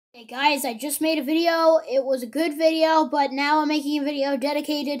Hey guys, I just made a video. It was a good video, but now I'm making a video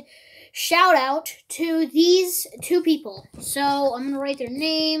dedicated shout out to these two people. So I'm going to write their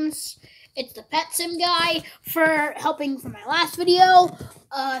names. It's the Pet Sim guy for helping for my last video.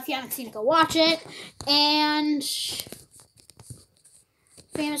 If you haven't seen it, go watch it. And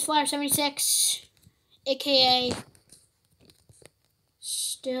Famous Flyer 76, aka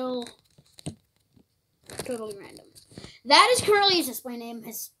Still Totally Random. That is currently his display name.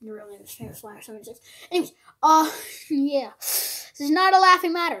 His real name is Famous Flyer 76. Anyways, yeah. This is not a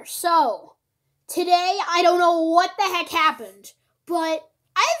laughing matter. So, today, I don't know what the heck happened, but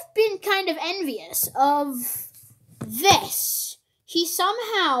I've been kind of envious of this. He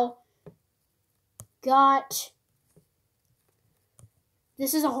somehow got...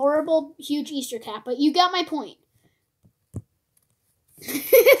 This is a horrible, huge Easter cat, but you got my point.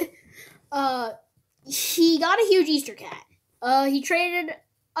 He got a huge Easter cat. He traded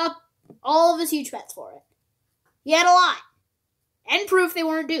up all of his huge pets for it. He had a lot. And proof they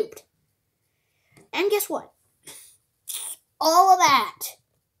weren't duped. And guess what? All of that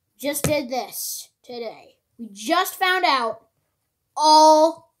just did this today. We just found out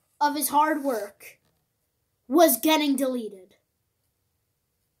all of his hard work was getting deleted.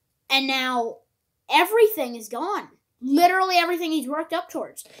 And now everything is gone. Literally everything he's worked up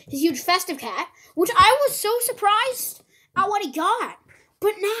towards. His huge festive cat, which I was so surprised at what he got.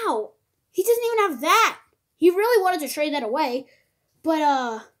 But now, he doesn't even have that. He really wanted to trade that away.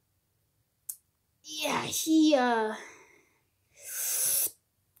 But, yeah, he kind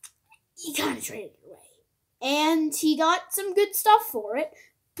of traded it away. And he got some good stuff for it.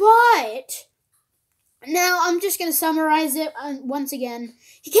 But, now I'm just going to summarize it once again.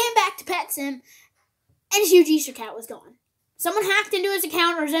 He came back to Pet Sim, and his huge Easter cat was gone. Someone hacked into his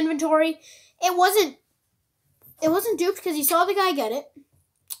account or his inventory. It wasn't duped because he saw the guy get it.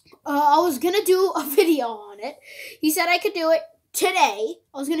 I was going to do a video on it. He said I could do it today.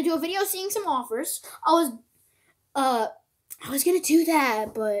 I was going to do a video seeing some offers. I was going to do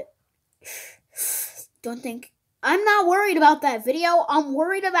that, but don't think. I'm not worried about that video. I'm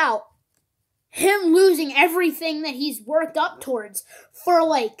worried about him losing everything that he's worked up towards for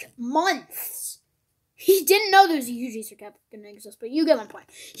like months. He didn't know there was a huge Easter cat going to exist, but you get my point.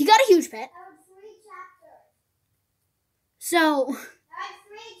 He got a huge pet. So, I have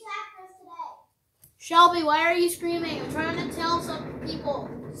 3 chapters today. Shelby, why are you screaming? I'm trying to tell some people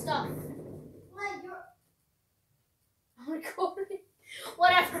stuff. I'm recording.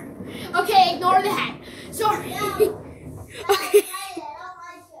 Whatever. Okay, ignore that. Sorry. No. Okay.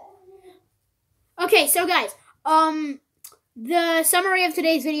 Okay, so guys, the summary of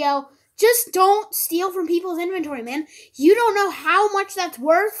today's video. Just don't steal from people's inventory, man. You don't know how much that's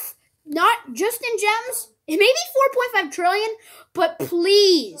worth. Not just in gems. It may be 4.5 trillion, but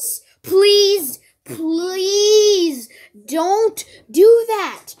please, please, please don't do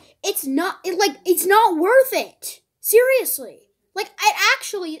that. It's not worth it. Seriously.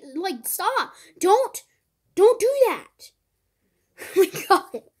 Stop. Don't do that. Oh my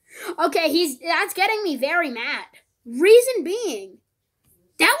God. Okay, that's getting me very mad. Reason being,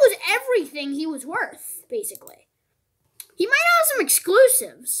 that was everything he was worth, basically. He might have some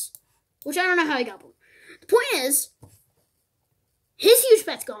exclusives, which I don't know how he got them. The point is, his huge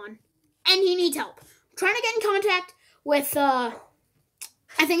pet's gone, and he needs help. I'm trying to get in contact with, I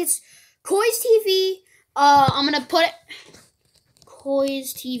think it's Koi's TV. I'm going to put it,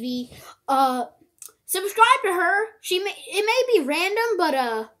 Koi's TV. Subscribe to her. It may be random, but,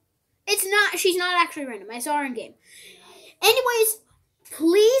 she's not actually random. I saw her in game. Anyways,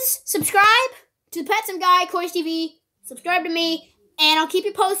 please subscribe to the Pet Sim guy, Koi's TV. Subscribe to me, and I'll keep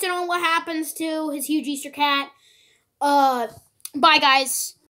you posted on what happens to his huge Easter cat. Bye, guys.